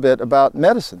for a little bit about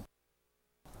medicine.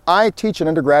 I teach an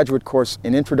undergraduate course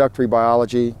in introductory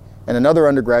biology and another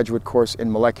undergraduate course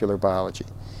in molecular biology,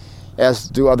 as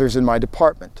do others in my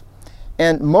department.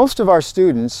 And most of our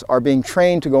students are being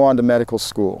trained to go on to medical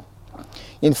school.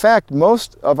 In fact,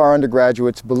 most of our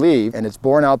undergraduates believe, and it's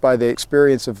borne out by the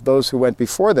experience of those who went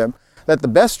before them, that the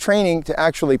best training to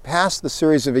actually pass the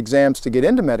series of exams to get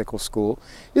into medical school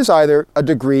is either a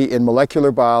degree in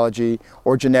molecular biology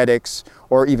or genetics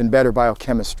or even better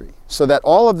biochemistry. So that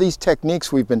all of these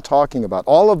techniques we've been talking about,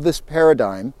 all of this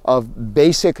paradigm of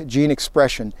basic gene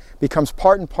expression becomes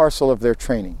part and parcel of their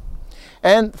training.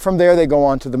 And from there they go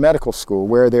on to the medical school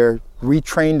where they're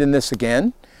retrained in this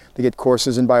again. They get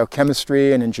courses in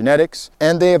biochemistry and in genetics,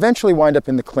 and they eventually wind up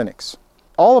in the clinics.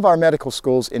 All of our medical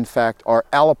schools, in fact, are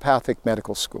allopathic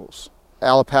medical schools.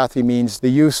 Allopathy means the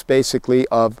use, basically,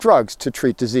 of drugs to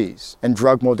treat disease, and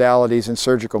drug modalities and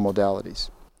surgical modalities.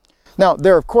 Now,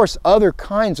 there are, of course, other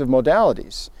kinds of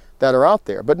modalities that are out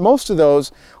there, but most of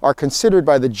those are considered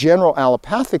by the general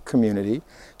allopathic community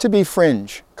to be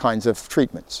fringe kinds of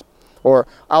treatments, or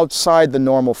outside the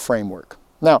normal framework.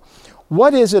 Now,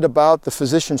 what is it about the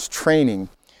physician's training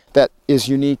that is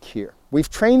unique here? We've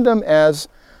trained them as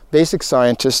basic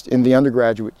scientists in the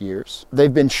undergraduate years.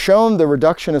 They've been shown the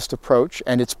reductionist approach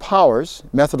and its powers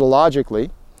methodologically.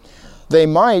 They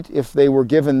might, if they were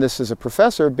given this as a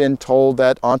professor, been told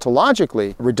that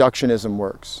ontologically reductionism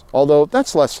works. Although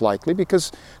that's less likely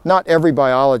because not every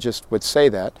biologist would say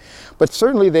that. But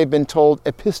certainly they've been told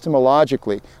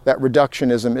epistemologically that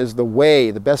reductionism is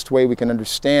the best way we can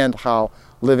understand how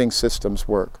living systems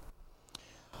work.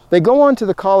 They go on to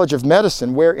the College of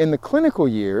Medicine, where in the clinical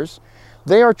years,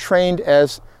 they are trained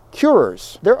as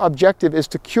curers. Their objective is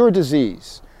to cure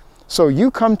disease. So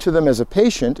you come to them as a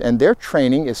patient, and their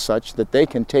training is such that they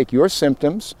can take your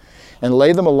symptoms and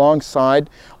lay them alongside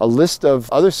a list of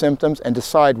other symptoms and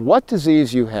decide what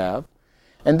disease you have,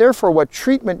 and therefore what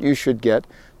treatment you should get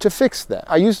to fix that.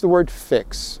 I use the word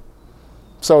fix.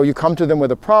 So you come to them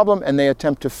with a problem, and they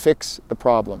attempt to fix the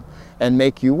problem and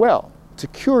make you well, to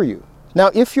cure you.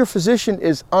 Now, if your physician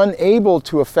is unable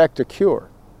to effect a cure,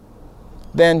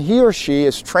 then he or she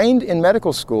is trained in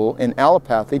medical school in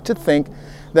allopathy to think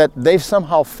that they've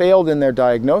somehow failed in their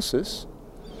diagnosis,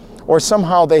 or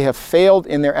somehow they have failed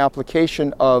in their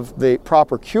application of the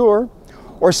proper cure,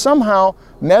 or somehow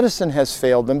medicine has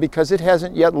failed them because it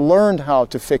hasn't yet learned how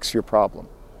to fix your problem.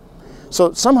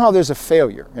 So somehow there's a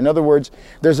failure. In other words,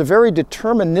 there's a very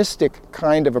deterministic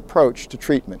kind of approach to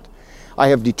treatment. I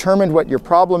have determined what your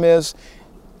problem is.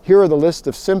 Here are the list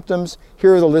of symptoms.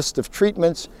 Here are the list of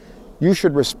treatments. You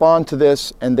should respond to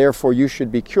this, and therefore you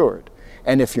should be cured.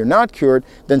 And if you're not cured,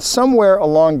 then somewhere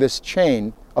along this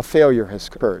chain, a failure has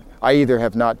occurred. I either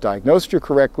have not diagnosed you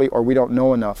correctly, or we don't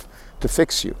know enough to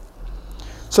fix you.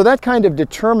 So that kind of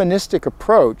deterministic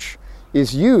approach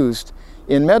is used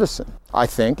in medicine. I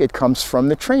think it comes from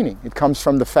the training. It comes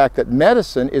from the fact that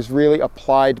medicine is really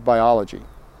applied biology.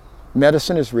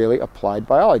 Medicine is really applied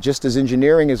biology. Just as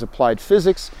engineering is applied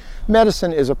physics,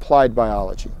 medicine is applied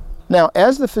biology. Now,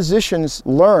 as the physicians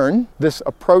learn this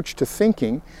approach to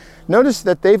thinking, notice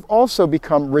that they've also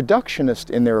become reductionist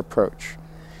in their approach.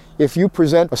 If you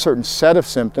present a certain set of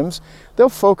symptoms, they'll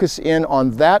focus in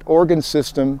on that organ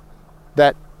system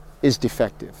that is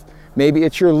defective. Maybe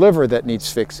it's your liver that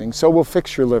needs fixing, so we'll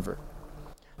fix your liver.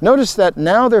 Notice that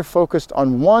now they're focused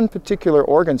on one particular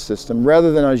organ system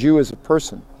rather than on you as a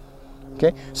person.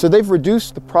 Okay? So they've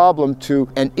reduced the problem to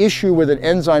an issue with an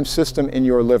enzyme system in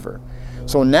your liver.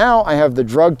 So now I have the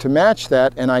drug to match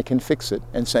that, and I can fix it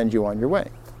and send you on your way.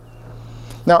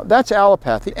 Now, that's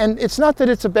allopathy, and it's not that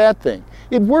it's a bad thing.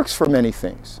 It works for many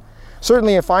things.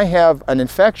 Certainly, if I have an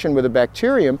infection with a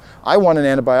bacterium, I want an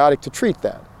antibiotic to treat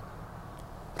that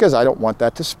because I don't want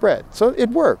that to spread. So it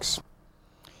works.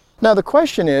 Now, the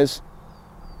question is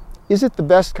it the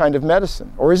best kind of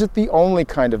medicine, or is it the only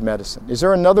kind of medicine? Is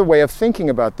there another way of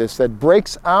thinking about this that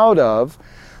breaks out of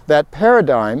that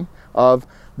paradigm of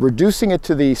reducing it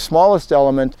to the smallest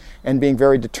element and being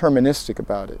very deterministic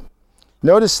about it?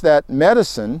 Notice that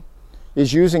medicine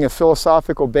is using a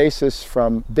philosophical basis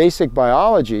from basic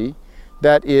biology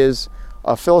that is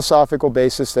a philosophical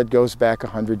basis that goes back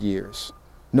 100 years.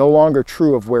 No longer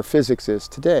true of where physics is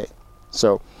today.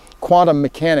 So quantum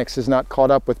mechanics has not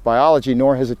caught up with biology,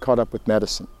 nor has it caught up with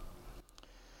medicine.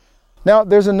 Now,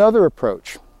 there's another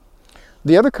approach.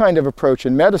 The other kind of approach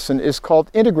in medicine is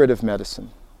called integrative medicine.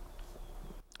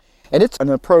 And it's an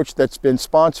approach that's been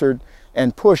sponsored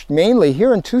and pushed mainly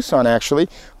here in Tucson, actually,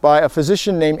 by a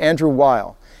physician named Andrew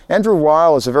Weil. Andrew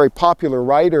Weil is a very popular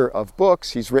writer of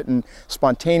books. He's written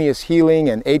Spontaneous Healing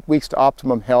and 8 Weeks to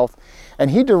Optimum Health,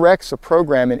 and he directs a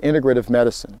program in integrative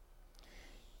medicine.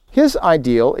 His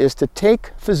ideal is to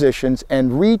take physicians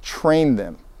and retrain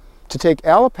them, to take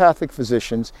allopathic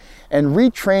physicians and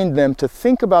retrain them to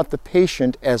think about the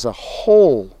patient as a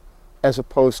whole as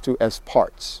opposed to as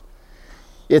parts.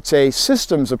 It's a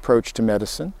systems approach to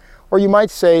medicine, or you might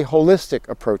say holistic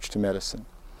approach to medicine.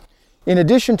 In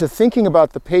addition to thinking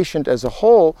about the patient as a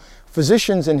whole,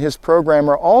 physicians in his program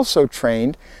are also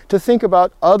trained to think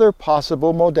about other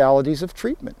possible modalities of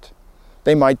treatment.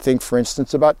 They might think, for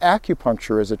instance, about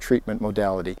acupuncture as a treatment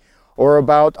modality, or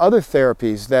about other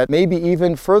therapies that may be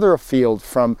even further afield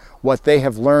from what they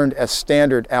have learned as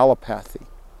standard allopathy.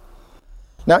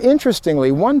 Now,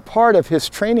 interestingly, one part of his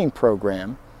training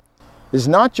program is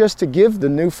not just to give the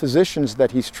new physicians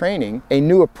that he's training a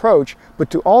new approach, but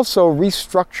to also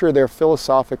restructure their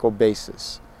philosophical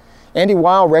basis. Andy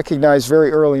Weil recognized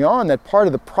very early on that part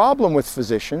of the problem with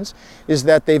physicians is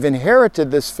that they've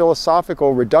inherited this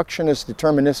philosophical reductionist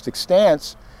deterministic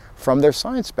stance from their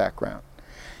science background.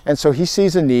 And so he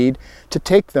sees a need to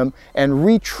take them and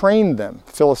retrain them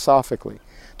philosophically,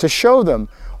 to show them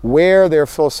where their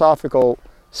philosophical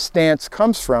stance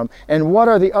comes from and what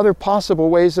are the other possible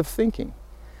ways of thinking.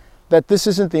 That this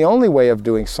isn't the only way of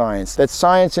doing science, that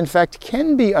science in fact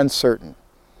can be uncertain,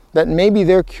 that maybe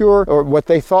their cure, or what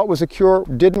they thought was a cure,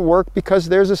 didn't work because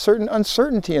there's a certain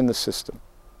uncertainty in the system.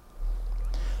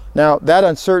 Now, that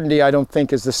uncertainty I don't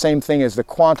think is the same thing as the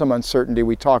quantum uncertainty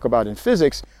we talk about in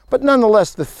physics, but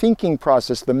nonetheless the thinking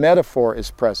process, the metaphor,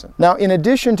 is present. Now, in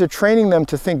addition to training them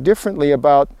to think differently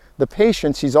about the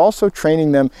patients, he's also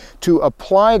training them to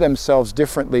apply themselves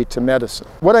differently to medicine.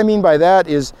 What I mean by that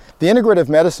is the integrative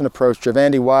medicine approach of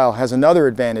Andy Weil has another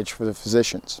advantage for the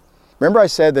physicians. Remember I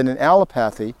said that in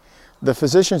allopathy, the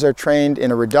physicians are trained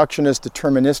in a reductionist,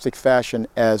 deterministic fashion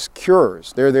as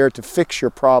curers. They're there to fix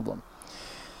your problem.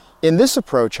 In this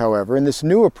approach, however, in this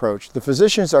new approach, the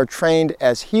physicians are trained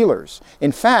as healers.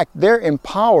 In fact, they're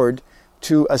empowered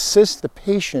to assist the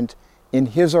patient in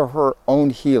his or her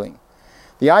own healing.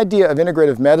 The idea of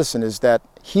integrative medicine is that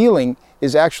healing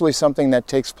is actually something that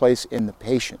takes place in the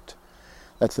patient.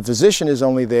 That the physician is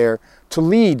only there to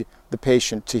lead the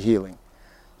patient to healing,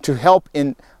 to help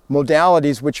in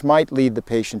modalities which might lead the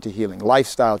patient to healing,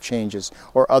 lifestyle changes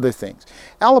or other things.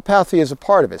 Allopathy is a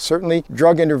part of it. Certainly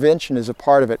drug intervention is a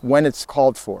part of it when it's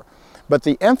called for. But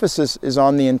the emphasis is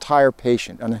on the entire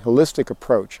patient, on a holistic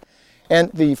approach.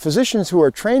 And the physicians who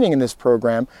are training in this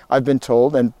program, I've been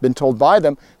told, and been told by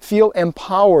them, feel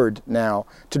empowered now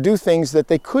to do things that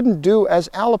they couldn't do as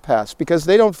allopaths because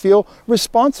they don't feel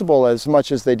responsible as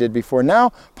much as they did before.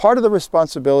 Now, part of the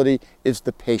responsibility is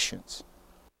the patient's.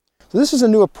 So this is a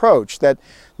new approach that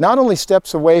not only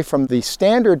steps away from the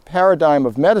standard paradigm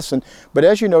of medicine, but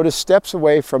as you notice, steps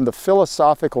away from the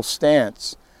philosophical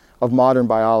stance of modern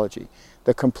biology,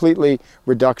 the completely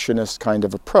reductionist kind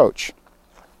of approach.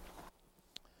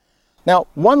 Now,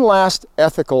 one last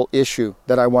ethical issue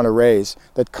that I want to raise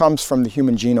that comes from the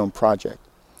Human Genome Project,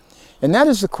 and that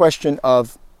is the question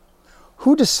of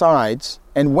who decides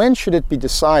and when should it be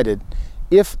decided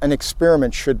if an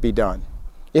experiment should be done,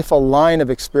 if a line of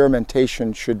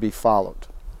experimentation should be followed.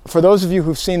 For those of you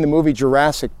who've seen the movie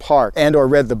Jurassic Park and or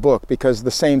read the book, because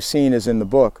the same scene is in the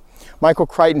book, Michael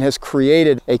Crichton has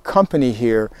created a company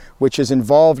here which is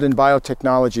involved in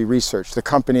biotechnology research. The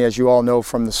company, as you all know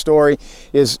from the story,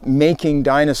 is making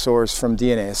dinosaurs from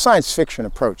DNA. A science fiction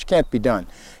approach can't be done.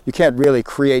 You can't really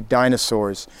create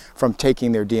dinosaurs from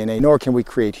taking their DNA, nor can we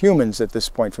create humans at this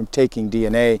point from taking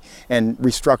DNA and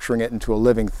restructuring it into a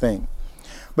living thing.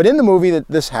 But in the movie,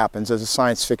 this happens as a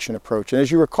science fiction approach. And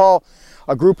as you recall,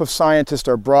 a group of scientists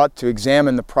are brought to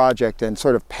examine the project and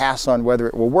sort of pass on whether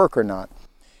it will work or not.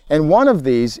 And one of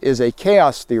these is a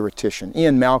chaos theoretician.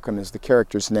 Ian Malcolm is the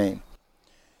character's name.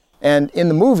 And in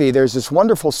the movie, there's this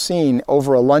wonderful scene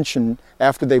over a luncheon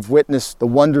after they've witnessed the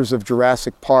wonders of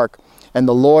Jurassic Park. And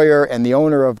the lawyer and the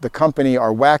owner of the company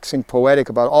are waxing poetic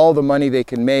about all the money they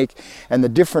can make and the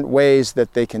different ways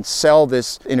that they can sell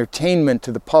this entertainment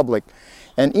to the public.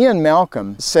 And Ian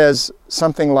Malcolm says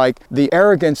something like, the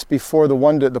arrogance before the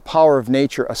wonder, the power of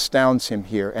nature astounds him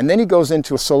here. And then he goes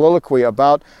into a soliloquy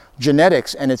about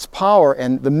genetics and its power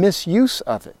and the misuse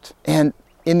of it. And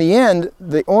in the end,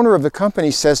 the owner of the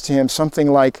company says to him something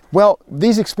like, well,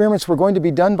 these experiments were going to be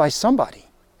done by somebody,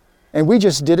 and we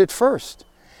just did it first.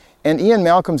 And Ian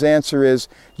Malcolm's answer is,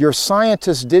 your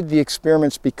scientists did the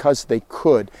experiments because they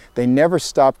could. They never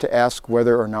stopped to ask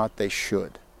whether or not they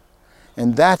should.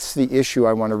 And that's the issue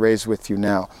I want to raise with you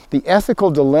now. The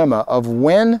ethical dilemma of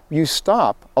when you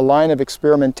stop a line of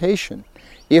experimentation,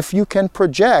 if you can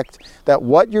project that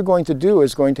what you're going to do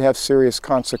is going to have serious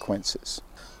consequences.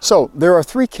 So there are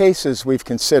three cases we've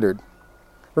considered.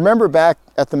 Remember back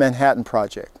at the Manhattan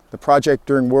Project, the project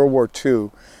during World War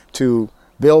II to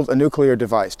build a nuclear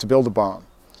device, to build a bomb.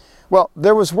 Well,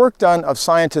 there was work done of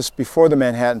scientists before the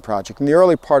Manhattan Project in the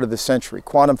early part of the century,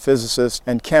 quantum physicists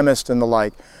and chemists and the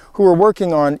like, who were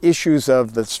working on issues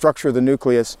of the structure of the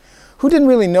nucleus, who didn't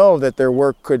really know that their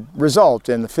work could result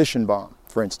in the fission bomb,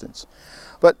 for instance.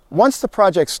 But once the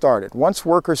project started, once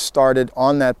workers started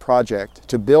on that project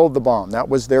to build the bomb, that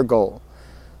was their goal,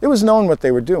 it was known what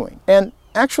they were doing. And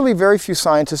actually very few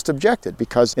scientists objected,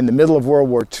 because in the middle of World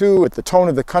War II, with the tone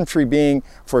of the country being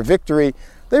for victory,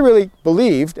 they really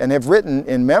believed and have written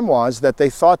in memoirs that they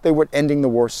thought they were ending the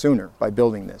war sooner by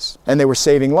building this. And they were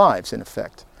saving lives, in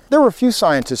effect. There were a few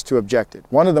scientists who objected.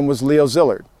 One of them was Leo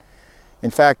Szilard.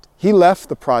 In fact, he left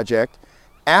the project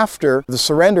after the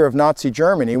surrender of Nazi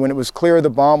Germany, when it was clear the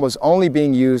bomb was only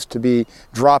being used to be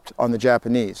dropped on the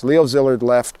Japanese. Leo Szilard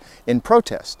left in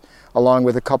protest, along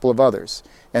with a couple of others.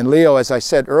 And Leo, as I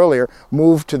said earlier,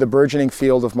 moved to the burgeoning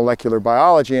field of molecular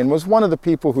biology and was one of the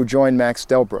people who joined Max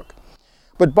Delbruck.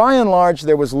 But by and large,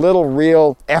 there was little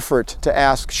real effort to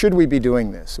ask, should we be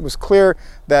doing this? It was clear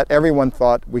that everyone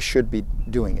thought we should be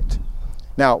doing it.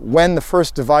 Now, when the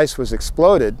first device was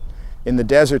exploded, in the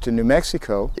desert in New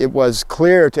Mexico, it was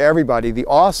clear to everybody the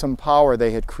awesome power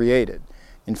they had created.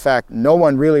 In fact, no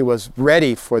one really was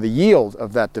ready for the yield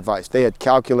of that device. They had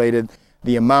calculated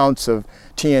the amounts of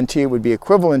TNT it would be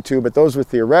equivalent to, but those were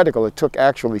theoretical. It took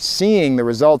actually seeing the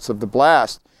results of the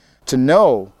blast to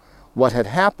know what had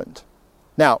happened.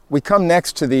 Now, we come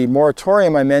next to the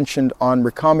moratorium I mentioned on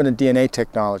recombinant DNA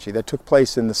technology that took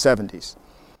place in the 70s.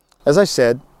 As I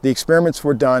said, the experiments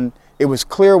were done. It was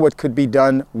clear what could be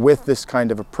done with this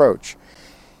kind of approach.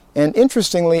 And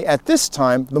interestingly, at this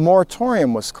time, the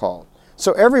moratorium was called.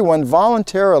 So everyone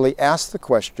voluntarily asked the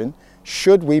question,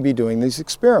 should we be doing these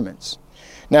experiments?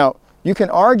 Now, you can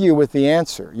argue with the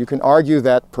answer. You can argue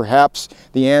that perhaps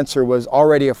the answer was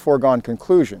already a foregone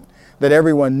conclusion, that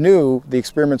everyone knew the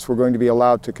experiments were going to be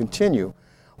allowed to continue.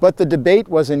 But the debate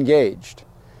was engaged.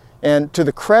 And to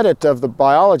the credit of the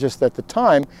biologists at the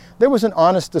time, there was an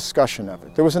honest discussion of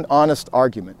it. There was an honest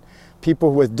argument.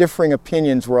 People with differing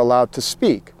opinions were allowed to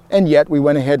speak. And yet we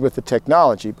went ahead with the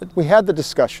technology, but we had the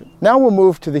discussion. Now we'll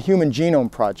move to the Human Genome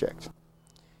Project.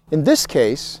 In this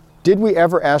case, did we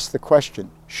ever ask the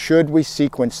question, should we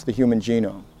sequence the human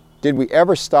genome? Did we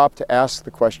ever stop to ask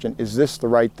the question, is this the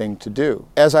right thing to do?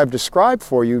 As I've described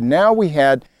for you, now we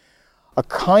had a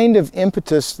kind of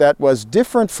impetus that was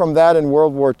different from that in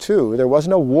World War II. There was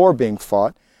no war being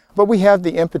fought, but we have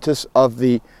the impetus of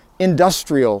the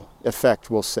industrial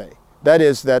effect, we'll say. That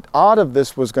is, that out of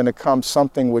this was going to come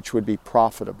something which would be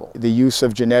profitable. The use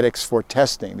of genetics for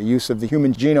testing, the use of the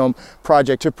Human Genome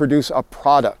Project to produce a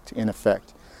product, in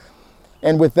effect.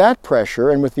 And with that pressure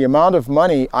and with the amount of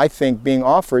money, I think, being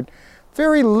offered,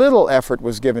 very little effort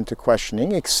was given to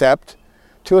questioning except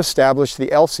to establish the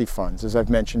ELSI funds, as I've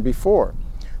mentioned before,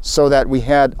 so that we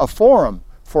had a forum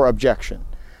for objection,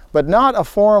 but not a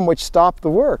forum which stopped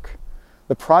the work.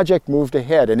 The project moved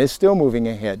ahead and is still moving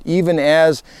ahead, even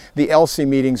as the ELSI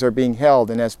meetings are being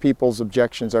held and as people's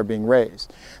objections are being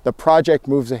raised. The project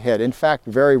moves ahead, in fact,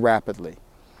 very rapidly.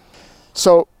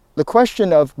 So the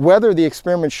question of whether the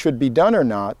experiments should be done or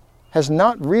not has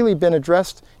not really been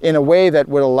addressed in a way that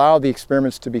would allow the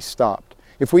experiments to be stopped.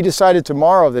 If we decided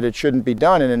tomorrow that it shouldn't be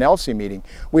done in an ELSI meeting,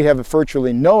 we have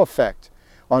virtually no effect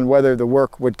on whether the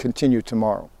work would continue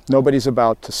tomorrow. Nobody's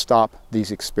about to stop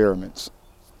these experiments.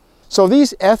 So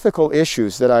these ethical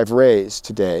issues that I've raised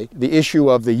today, the issue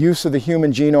of the use of the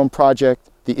Human Genome Project,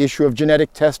 the issue of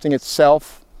genetic testing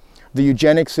itself, the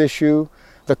eugenics issue,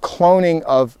 the cloning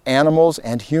of animals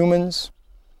and humans,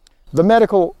 the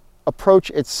medical approach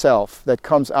itself that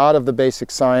comes out of the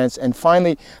basic science, and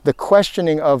finally the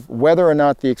questioning of whether or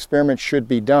not the experiment should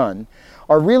be done,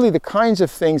 are really the kinds of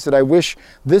things that I wish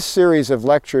this series of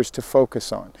lectures to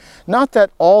focus on. Not that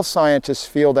all scientists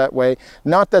feel that way,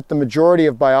 not that the majority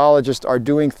of biologists are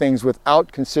doing things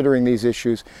without considering these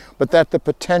issues, but that the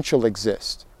potential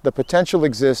exists. The potential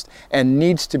exists and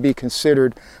needs to be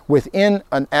considered within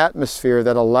an atmosphere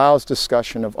that allows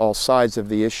discussion of all sides of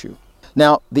the issue.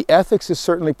 Now, the ethics is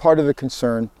certainly part of the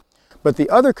concern, but the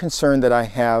other concern that I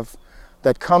have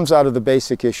that comes out of the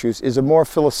basic issues is a more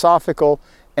philosophical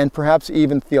and perhaps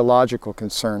even theological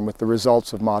concern with the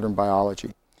results of modern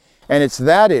biology. And it's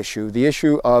that issue, the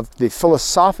issue of the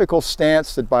philosophical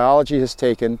stance that biology has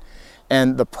taken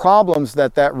and the problems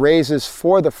that that raises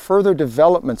for the further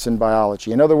developments in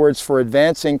biology. In other words, for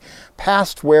advancing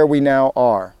past where we now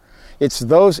are. It's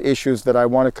those issues that I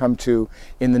want to come to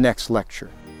in the next lecture.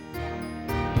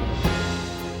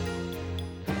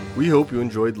 We hope you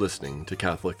enjoyed listening to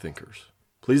Catholic Thinkers.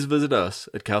 Please visit us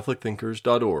at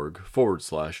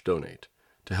catholicthinkers.org/donate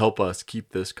to help us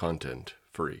keep this content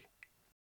free.